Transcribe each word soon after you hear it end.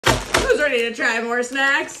Who's ready to try more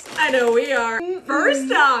snacks? I know we are.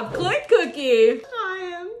 First up, KLIK Cookie.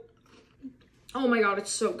 I am. Oh my god,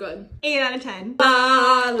 it's so good. 8 out of 10.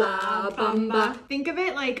 La la Bamba. Think of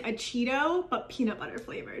it like a Cheeto, but peanut butter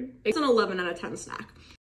flavored. It's an 11 out of 10 snack.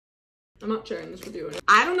 I'm not sharing this with you.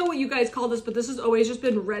 I don't know what you guys call this, but this has always just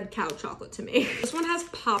been red cow chocolate to me. This one has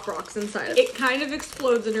Pop Rocks inside. It kind of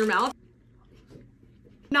explodes in your mouth.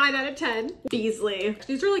 9 out of 10. Bissli.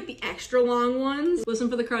 These are like the extra long ones. Listen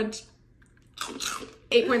for the crunch.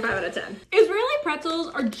 8.5 out of 10. Israeli pretzels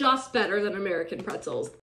are just better than American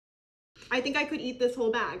pretzels. I think I could eat this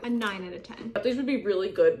whole bag. A 9 out of 10. These would be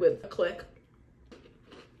really good with a KLIK.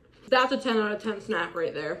 That's a 10 out of 10 snack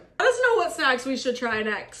right there. Let us know what snacks we should try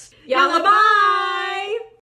next. Yalla, bye!